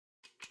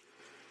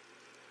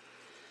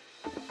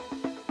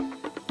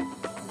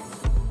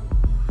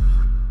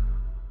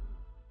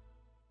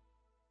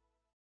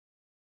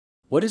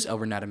What is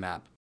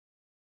Elranatamab?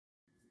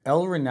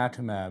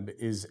 Elranatamab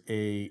is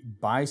a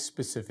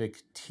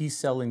bispecific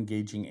T-cell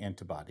engaging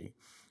antibody,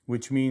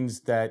 which means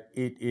that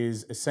it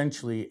is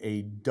essentially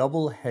a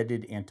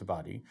double-headed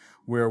antibody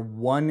where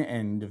one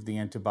end of the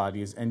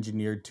antibody is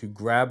engineered to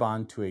grab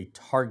onto a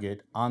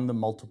target on the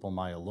multiple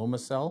myeloma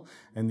cell,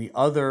 and the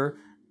other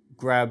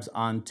grabs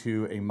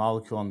onto a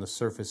molecule on the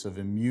surface of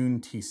immune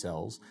T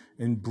cells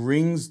and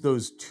brings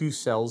those two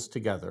cells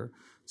together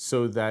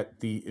so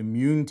that the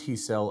immune T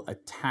cell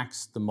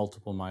attacks the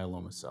multiple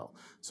myeloma cell.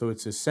 So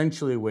it's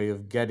essentially a way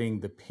of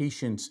getting the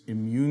patient's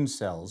immune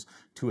cells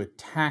to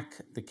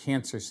attack the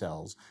cancer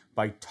cells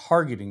by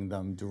targeting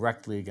them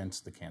directly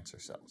against the cancer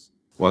cells.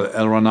 Well,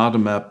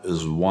 Elranatamab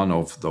is one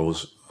of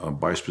those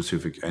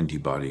bispecific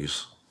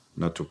antibodies,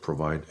 not to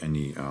provide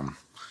any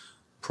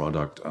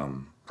product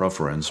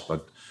preference,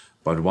 but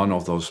one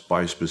of those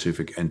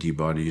bispecific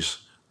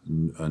antibodies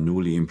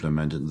newly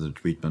implemented in the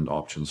treatment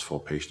options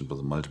for patients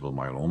with multiple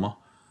myeloma.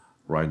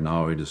 Right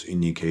now, it is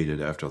indicated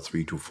after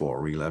 3 to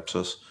 4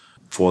 relapses.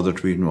 For the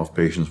treatment of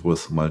patients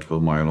with multiple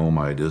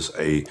myeloma, it is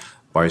a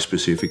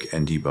bispecific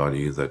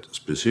antibody that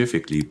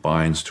specifically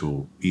binds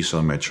to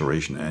B-cell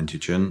maturation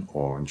antigen,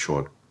 or in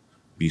short,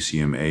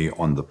 BCMA,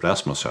 on the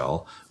plasma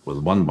cell with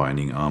one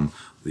binding arm.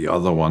 The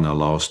other one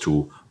allows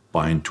to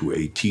bind to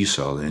a T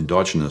cell, an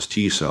endogenous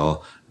T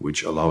cell,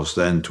 which allows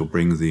then to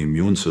bring the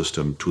immune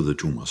system to the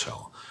tumor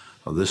cell.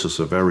 Now, this is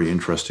a very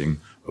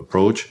interesting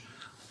approach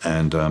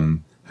and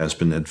has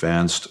been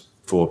advanced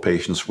for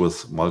patients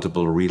with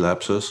multiple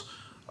relapses.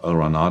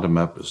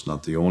 Elranatamab is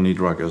not the only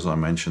drug, as I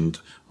mentioned.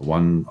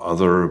 One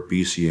other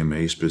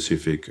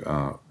BCMA-specific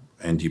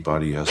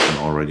antibody has been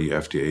already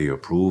FDA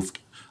approved.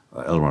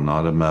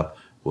 Elranatamab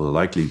will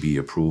likely be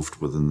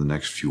approved within the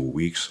next few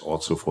weeks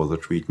also for the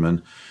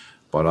treatment.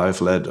 But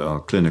I've led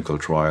a clinical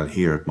trial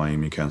here at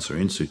Miami Cancer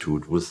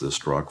Institute with this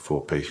drug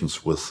for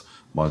patients with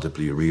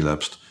multiply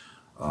relapsed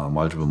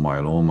multiple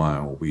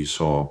myeloma. We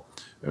saw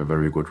a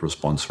very good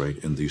response rate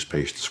in these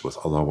patients with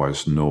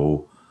otherwise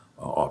no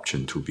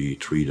option to be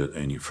treated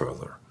any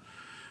further.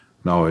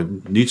 Now,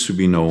 it needs to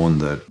be known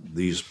that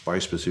these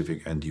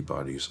bispecific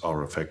antibodies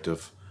are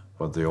effective,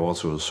 but they're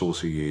also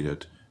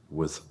associated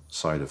with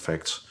side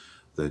effects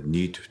that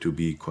need to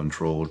be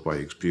controlled by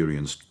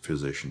experienced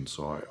physicians.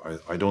 So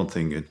I don't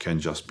think it can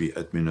just be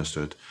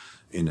administered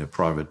in a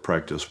private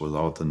practice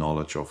without the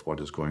knowledge of what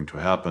is going to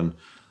happen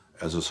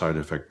as a side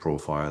effect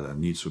profile,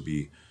 and needs to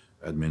be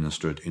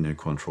administered in a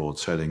controlled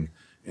setting.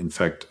 In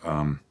fact,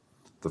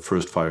 the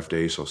first 5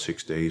 days or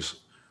 6 days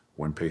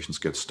when patients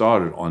get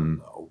started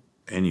on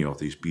any of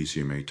these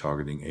BCMA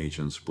targeting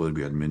agents will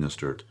be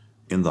administered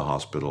in the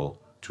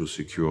hospital to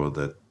secure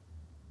that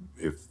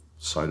if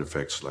side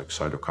effects like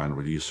cytokine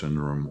release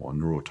syndrome or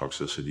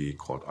neurotoxicity,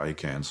 called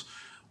ICANS,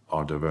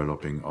 are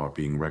developing, are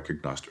being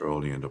recognized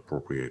early and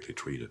appropriately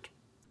treated.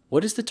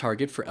 What is the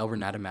target for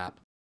Elranatamab?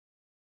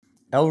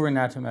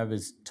 Elranatamab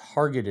is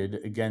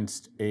targeted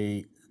against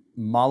a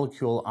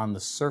molecule on the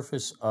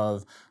surface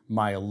of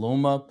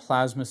myeloma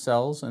plasma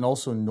cells and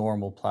also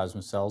normal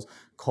plasma cells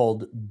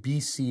called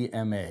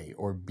BCMA,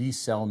 or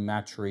B-cell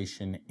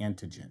maturation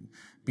antigen.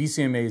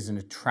 BCMA is an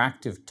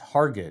attractive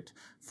target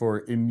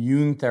for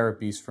immune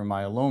therapies for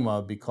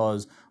myeloma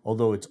because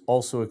although it's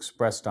also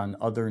expressed on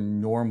other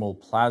normal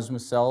plasma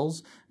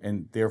cells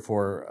and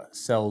therefore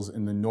cells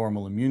in the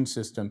normal immune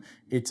system,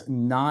 it's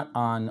not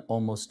on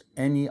almost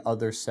any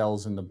other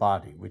cells in the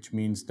body, which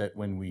means that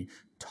when we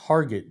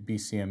target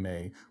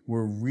BCMA,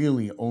 we're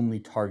really only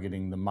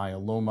targeting the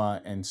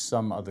myeloma and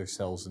some other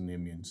cells in the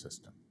immune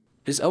system.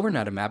 Is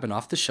Elranatamab an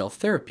off-the-shelf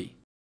therapy?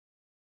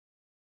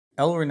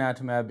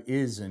 Elranatamab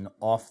is an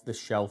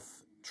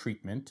off-the-shelf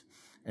treatment.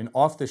 And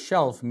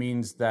off-the-shelf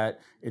means that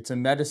it's a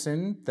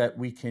medicine that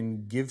we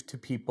can give to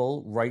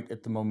people right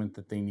at the moment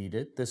that they need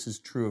it. This is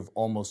true of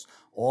almost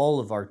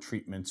all of our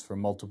treatments for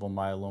multiple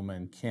myeloma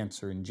and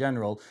cancer in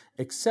general,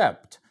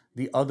 except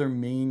the other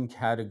main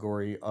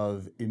category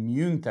of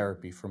immune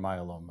therapy for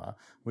myeloma,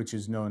 which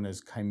is known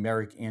as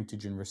chimeric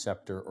antigen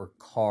receptor, or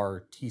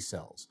CAR T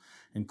cells.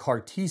 And CAR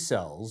T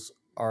cells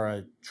are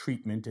a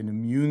treatment, an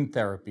immune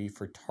therapy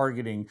for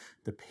targeting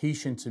the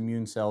patient's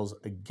immune cells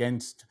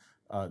against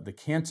the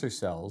cancer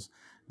cells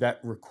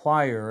that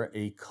require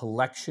a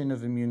collection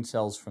of immune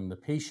cells from the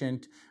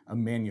patient, a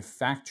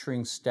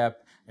manufacturing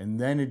step, and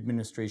then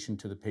administration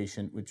to the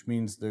patient, which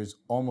means there's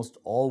almost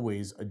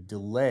always a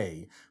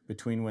delay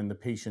between when the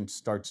patient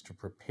starts to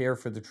prepare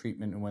for the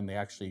treatment and when they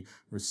actually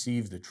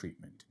receive the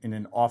treatment. In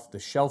an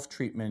off-the-shelf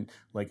treatment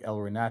like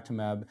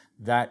Elranatamab,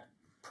 that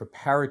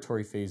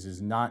preparatory phase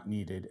is not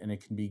needed, and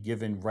it can be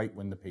given right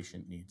when the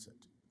patient needs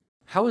it.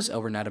 How is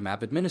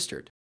Elranatamab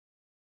administered?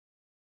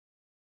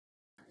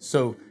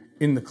 So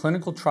in the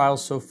clinical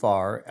trials so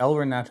far,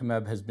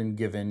 Elranatamab has been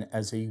given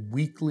as a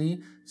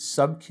weekly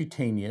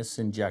subcutaneous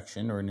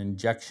injection, or an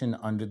injection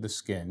under the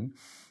skin.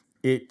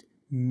 It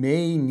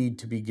may need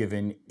to be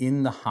given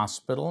in the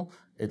hospital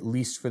at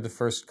least for the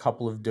first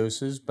couple of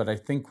doses, but I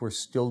think we're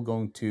still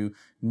going to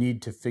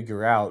need to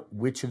figure out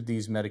which of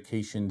these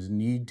medications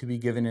need to be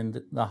given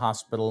in the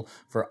hospital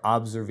for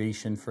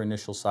observation for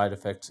initial side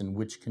effects and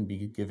which can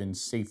be given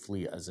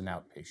safely as an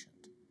outpatient.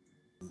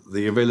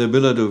 The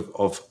availability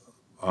of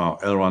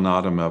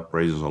Elranatamab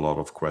raises a lot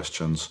of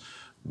questions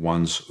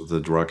once the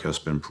drug has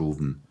been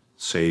proven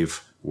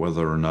safe,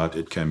 whether or not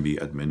it can be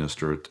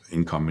administered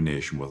in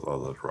combination with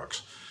other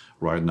drugs.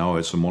 Right now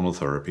it's a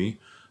monotherapy.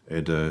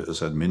 It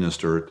is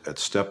administered at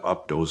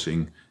step-up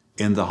dosing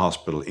in the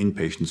hospital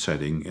inpatient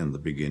setting in the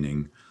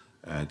beginning.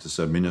 It is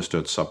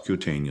administered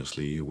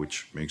subcutaneously,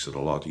 which makes it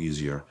a lot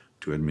easier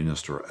to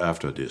administer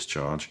after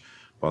discharge.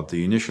 But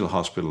the initial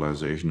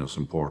hospitalization is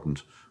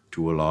important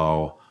to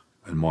allow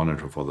and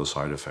monitor for the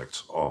side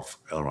effects of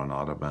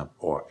Elranatamab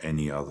or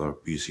any other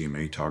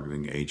BCMA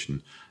targeting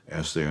agent,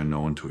 as they are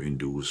known to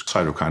induce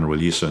cytokine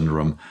release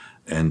syndrome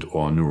and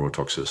or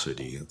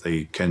neurotoxicity.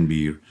 They can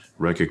be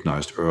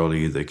recognized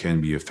early, they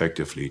can be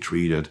effectively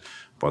treated,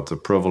 but the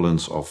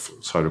prevalence of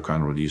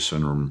cytokine release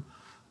syndrome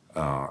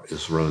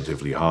is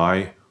relatively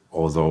high,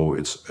 although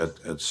it's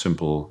at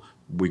simple,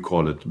 we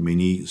call it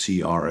mini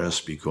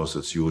CRS because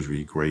it's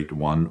usually grade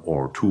 1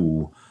 or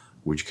 2,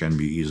 which can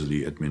be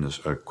easily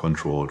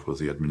controlled with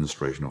the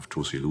administration of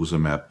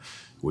tocilizumab,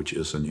 which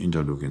is an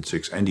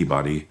interleukin-6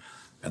 antibody,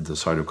 and the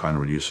cytokine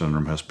release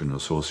syndrome has been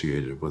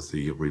associated with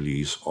the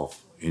release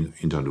of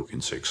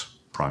interleukin-6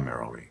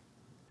 primarily.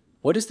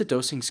 What is the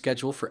dosing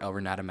schedule for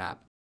Elranatamab?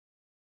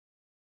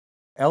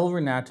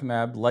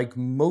 Elranatamab, like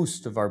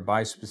most of our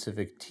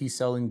bispecific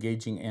T-cell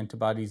engaging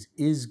antibodies,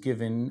 is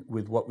given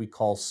with what we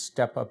call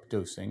step-up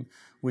dosing,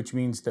 which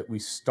means that we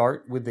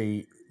start with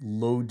a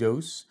low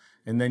dose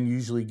and then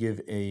usually give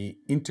an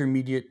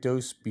intermediate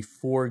dose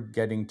before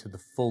getting to the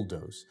full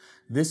dose.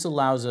 This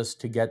allows us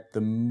to get the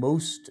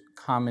most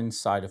common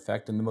side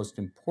effect and the most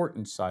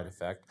important side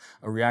effect,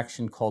 a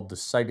reaction called the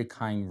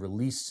cytokine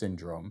release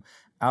syndrome,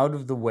 out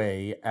of the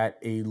way at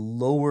a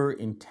lower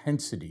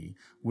intensity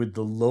with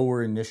the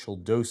lower initial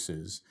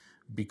doses,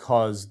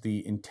 because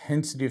the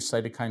intensity of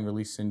cytokine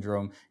release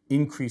syndrome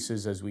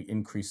increases as we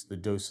increase the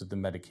dose of the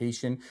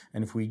medication.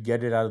 And if we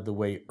get it out of the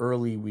way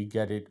early, we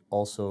get it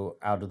also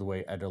out of the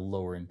way at a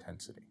lower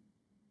intensity.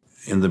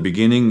 In the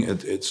beginning,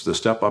 it's the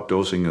step-up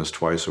dosing is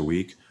twice a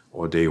week,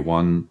 or day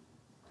 1,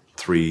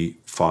 3,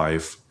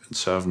 5, and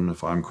 7,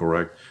 if I'm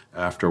correct.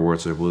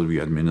 Afterwards, it will be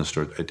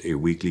administered at a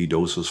weekly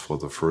doses for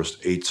the first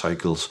 8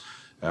 cycles.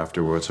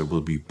 Afterwards, it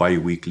will be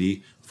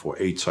bi-weekly for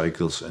 8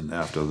 cycles, and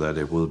after that,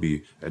 it will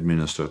be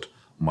administered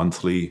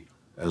monthly,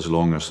 as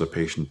long as the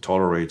patient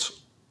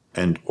tolerates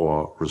and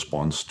or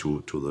responds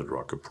to the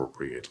drug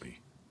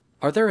appropriately.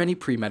 Are there any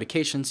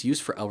pre-medications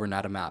used for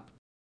Elranatamab?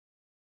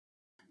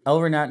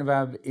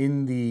 Elranatamab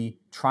in the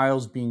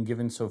trials being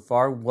given so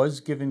far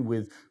was given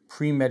with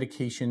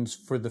pre-medications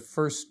for the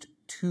first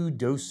 2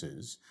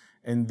 doses,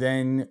 and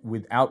then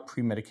without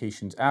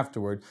pre-medications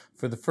afterward.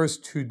 For the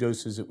first 2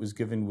 doses, it was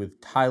given with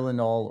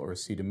Tylenol or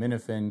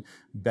acetaminophen,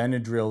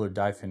 Benadryl or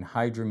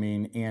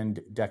diphenhydramine,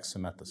 and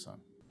dexamethasone.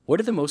 What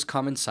are the most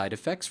common side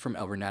effects from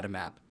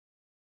Elranatamab?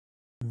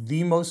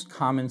 The most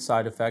common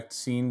side effect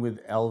seen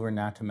with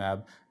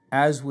Elranatamab,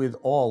 as with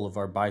all of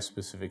our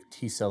bispecific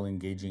T-cell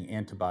engaging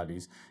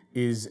antibodies,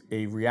 is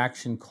a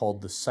reaction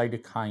called the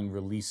cytokine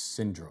release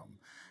syndrome.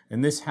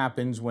 And this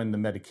happens when the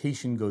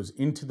medication goes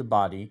into the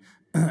body,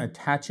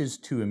 attaches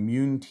to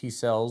immune T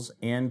cells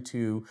and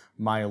to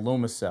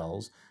myeloma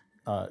cells,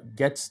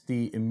 gets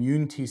the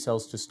immune T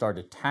cells to start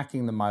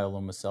attacking the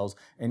myeloma cells,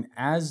 and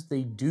as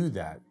they do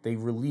that, they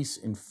release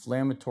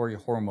inflammatory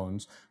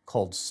hormones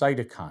called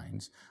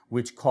cytokines,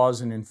 which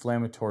cause an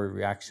inflammatory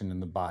reaction in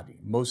the body.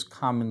 Most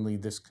commonly,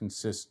 this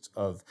consists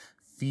of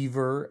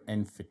fever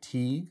and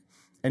fatigue,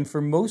 and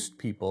for most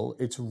people,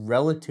 it's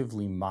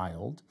relatively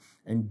mild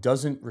and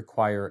doesn't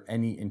require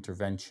any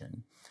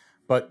intervention.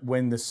 But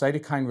when the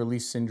cytokine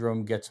release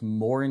syndrome gets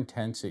more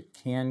intense, it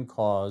can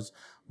cause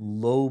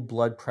low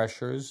blood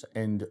pressures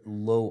and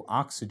low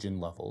oxygen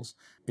levels.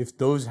 If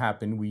those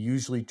happen, we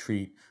usually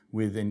treat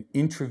with an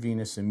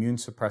intravenous immune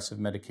suppressive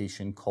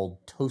medication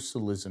called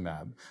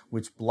tocilizumab,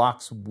 which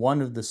blocks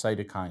one of the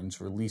cytokines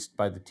released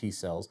by the T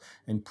cells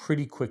and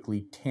pretty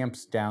quickly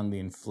tamps down the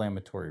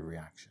inflammatory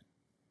reaction.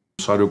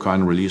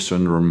 Cytokine release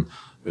syndrome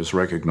is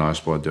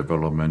recognized by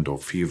development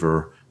of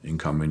fever in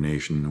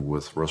combination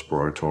with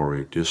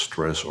respiratory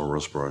distress or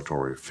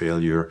respiratory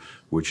failure,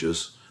 which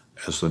is,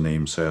 as the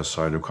name says,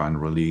 cytokine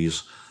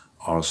release.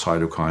 Are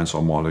cytokines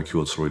or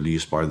molecules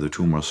released by the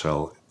tumor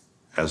cell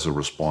as a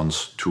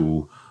response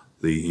to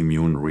the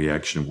immune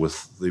reaction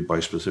with the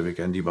bispecific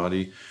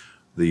antibody.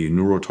 The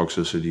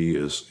neurotoxicity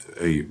is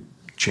a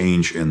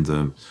change in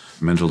the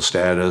mental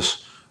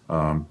status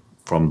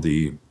from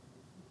the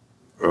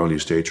early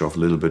stage of a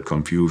little bit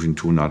confusion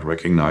to not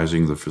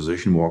recognizing the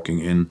physician walking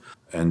in,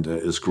 and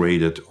is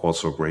graded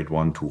also grade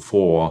 1 to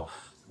 4,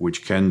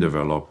 which can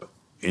develop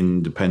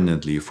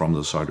independently from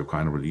the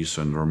cytokine release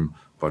syndrome,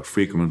 but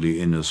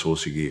frequently in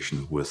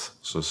association with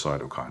the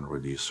cytokine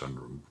release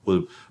syndrome.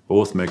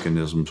 Both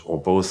mechanisms or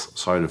both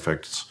side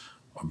effects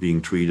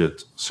being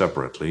treated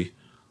separately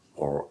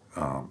or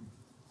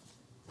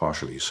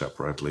partially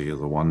separately.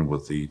 The one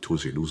with the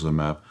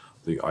tocilizumab,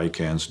 the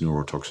ICANS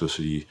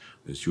neurotoxicity,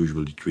 is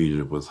usually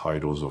treated with high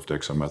dose of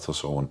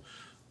dexamethasone.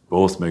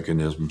 Both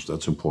mechanisms,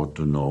 that's important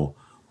to know,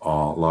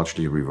 are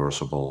largely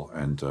reversible,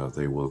 and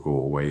they will go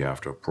away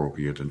after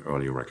appropriate and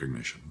early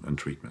recognition and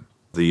treatment.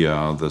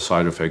 The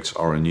side effects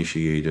are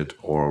initiated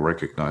or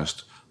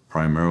recognized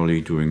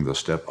primarily during the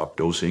step-up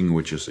dosing,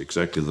 which is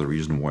exactly the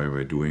reason why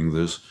we're doing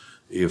this.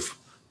 If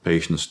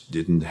patients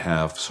didn't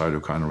have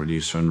cytokine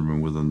release syndrome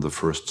within the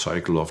first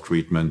cycle of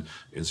treatment,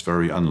 it's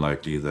very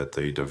unlikely that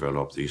they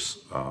develop these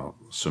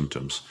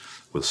symptoms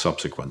with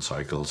subsequent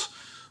cycles.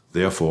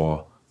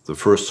 Therefore, the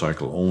first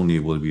cycle only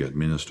will be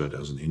administered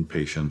as an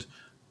inpatient,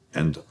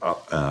 and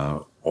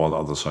all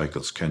other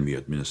cycles can be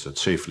administered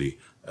safely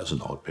as an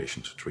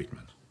outpatient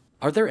treatment.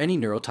 Are there any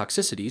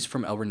neurotoxicities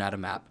from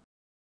Elranatamab?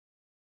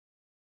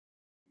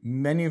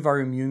 Many of our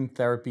immune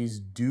therapies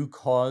do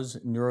cause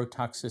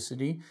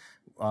neurotoxicity,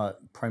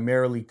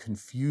 primarily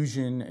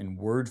confusion and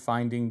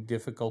word-finding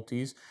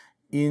difficulties.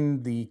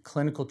 In the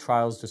clinical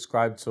trials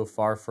described so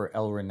far for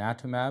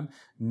Elranatamab,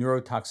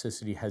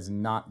 neurotoxicity has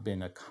not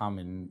been a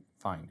common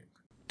finding.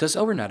 Does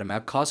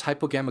Elranatamab cause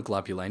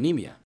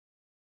hypogamoglobulinemia?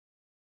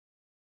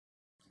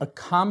 A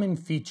common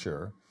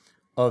feature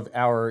of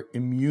our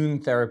immune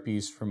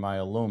therapies for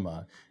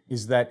myeloma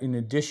is that in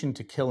addition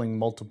to killing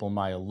multiple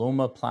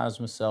myeloma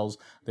plasma cells,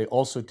 they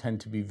also tend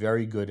to be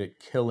very good at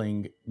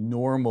killing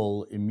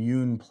normal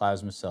immune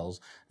plasma cells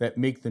that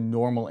make the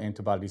normal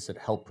antibodies that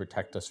help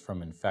protect us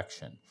from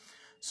infection.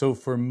 So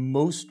for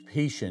most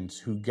patients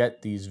who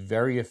get these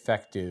very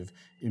effective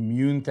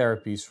immune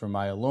therapies for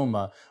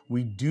myeloma,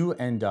 we do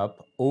end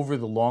up, over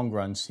the long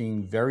run,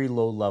 seeing very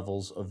low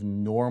levels of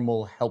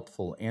normal,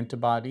 helpful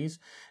antibodies.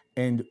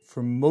 And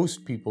for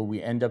most people,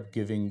 we end up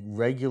giving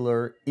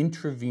regular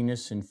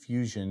intravenous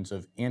infusions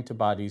of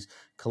antibodies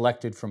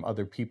collected from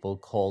other people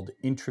called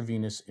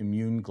intravenous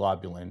immune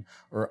globulin,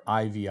 or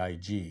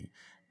IVIG.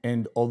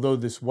 And although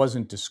this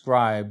wasn't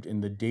described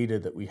in the data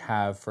that we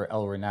have for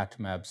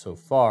Elranatamab so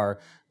far,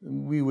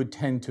 we would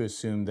tend to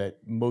assume that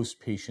most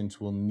patients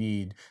will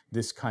need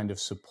this kind of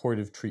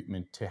supportive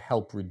treatment to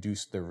help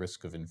reduce their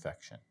risk of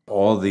infection.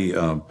 All the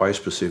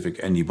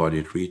bispecific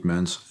antibody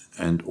treatments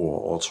and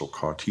or also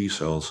CAR T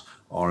cells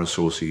are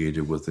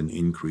associated with an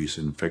increase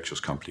in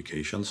infectious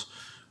complications.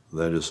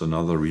 That is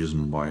another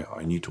reason why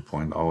I need to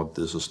point out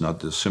this is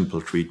not a simple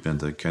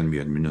treatment that can be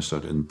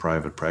administered in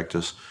private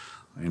practice.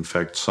 In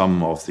fact,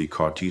 some of the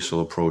CAR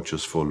T-cell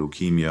approaches for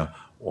leukemia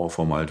or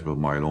for multiple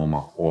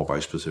myeloma or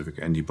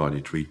bispecific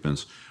antibody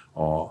treatments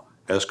are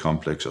as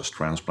complex as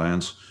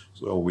transplants.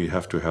 So we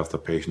have to have the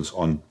patients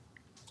on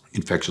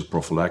infectious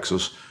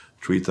prophylaxis,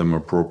 treat them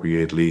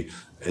appropriately,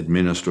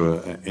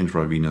 administer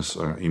intravenous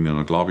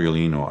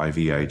immunoglobulin or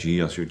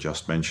IVIG, as you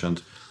just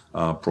mentioned,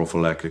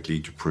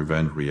 prophylactically to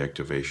prevent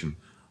reactivation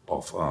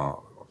of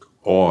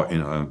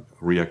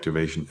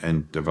reactivation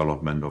and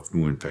development of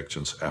new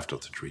infections after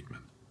the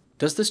treatment.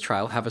 Does this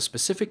trial have a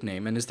specific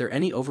name, and is there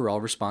any overall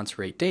response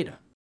rate data?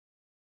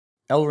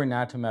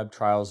 Elranatamab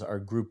trials are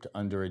grouped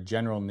under a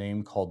general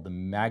name called the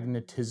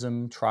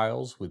Magnetism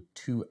trials with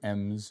 2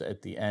 M's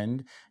at the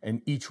end,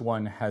 and each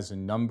one has a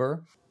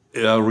number.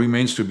 It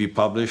remains to be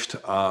published.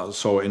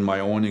 So in my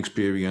own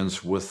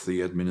experience with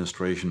the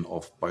administration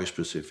of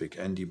bispecific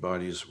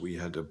antibodies, we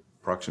had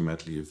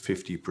approximately a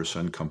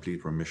 50%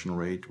 complete remission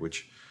rate,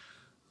 which,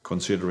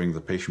 considering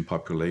the patient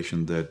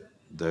population that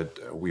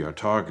we are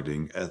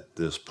targeting at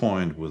this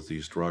point with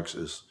these drugs,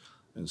 is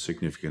a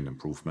significant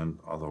improvement.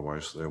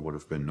 Otherwise, there would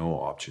have been no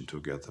option to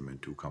get them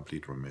into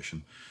complete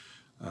remission.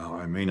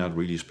 I may not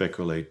really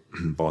speculate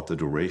about the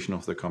duration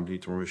of the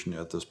complete remission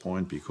at this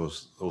point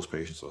because those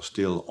patients are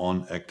still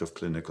on active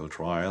clinical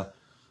trial,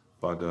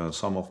 but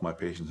some of my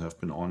patients have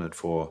been on it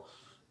for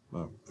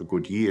a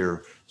good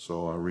year,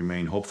 so I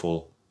remain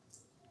hopeful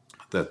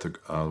that the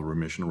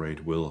remission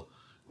rate will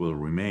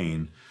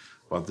remain.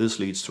 But this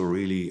leads to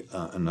really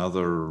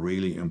another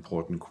really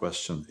important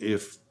question.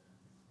 If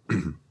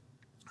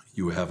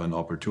you have an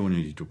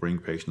opportunity to bring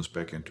patients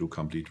back into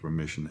complete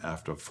remission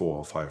after 4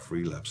 or 5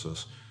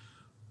 relapses,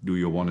 do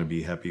you want to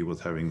be happy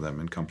with having them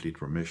in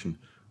complete remission,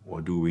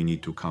 or do we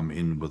need to come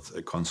in with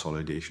a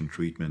consolidation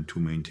treatment to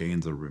maintain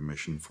the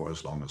remission for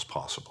as long as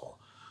possible?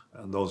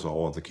 And those are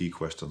all the key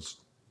questions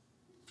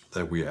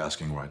that we are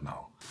asking right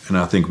now. And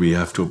I think we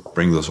have to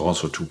bring this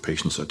also to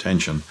patients'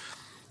 attention.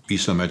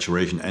 B-cell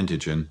maturation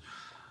antigen,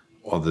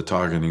 or the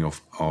targeting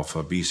of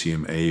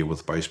BCMA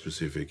with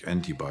bispecific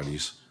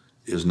antibodies,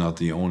 is not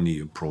the only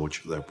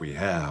approach that we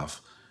have.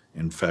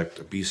 In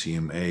fact,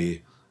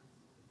 BCMA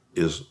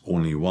is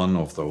only one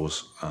of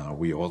those.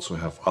 We also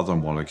have other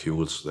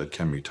molecules that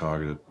can be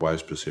targeted by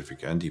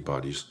specific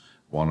antibodies.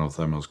 One of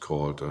them is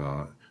called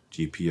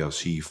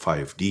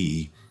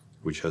GPRC5D,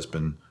 which has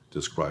been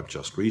described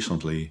just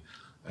recently.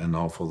 And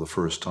now for the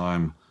first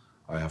time,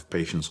 I have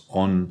patients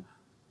on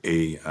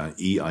a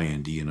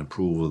EIND, an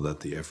approval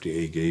that the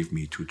FDA gave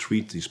me to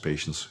treat these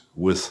patients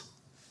with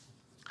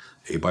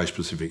a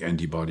bispecific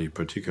antibody,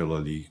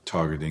 particularly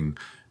targeting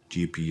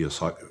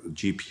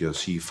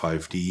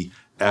GPRC5D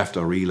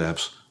after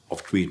relapse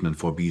of treatment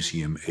for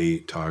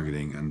BCMA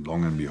targeting, and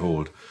long and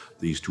behold,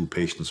 these 2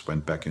 patients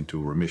went back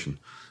into remission.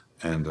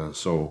 And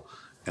so,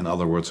 in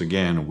other words,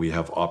 again, we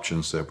have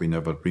options that we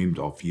never dreamed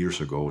of years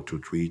ago to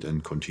treat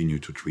and continue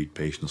to treat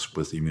patients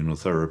with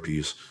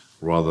immunotherapies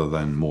rather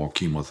than more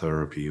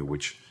chemotherapy,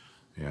 which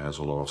has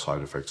a lot of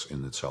side effects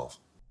in itself.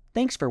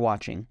 Thanks for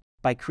watching.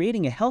 By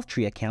creating a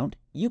HealthTree account,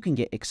 you can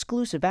get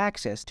exclusive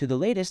access to the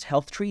latest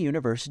HealthTree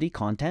University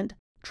content,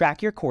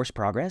 track your course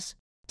progress,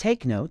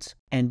 take notes,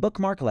 and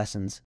bookmark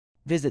lessons.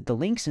 Visit the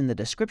links in the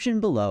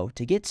description below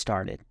to get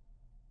started.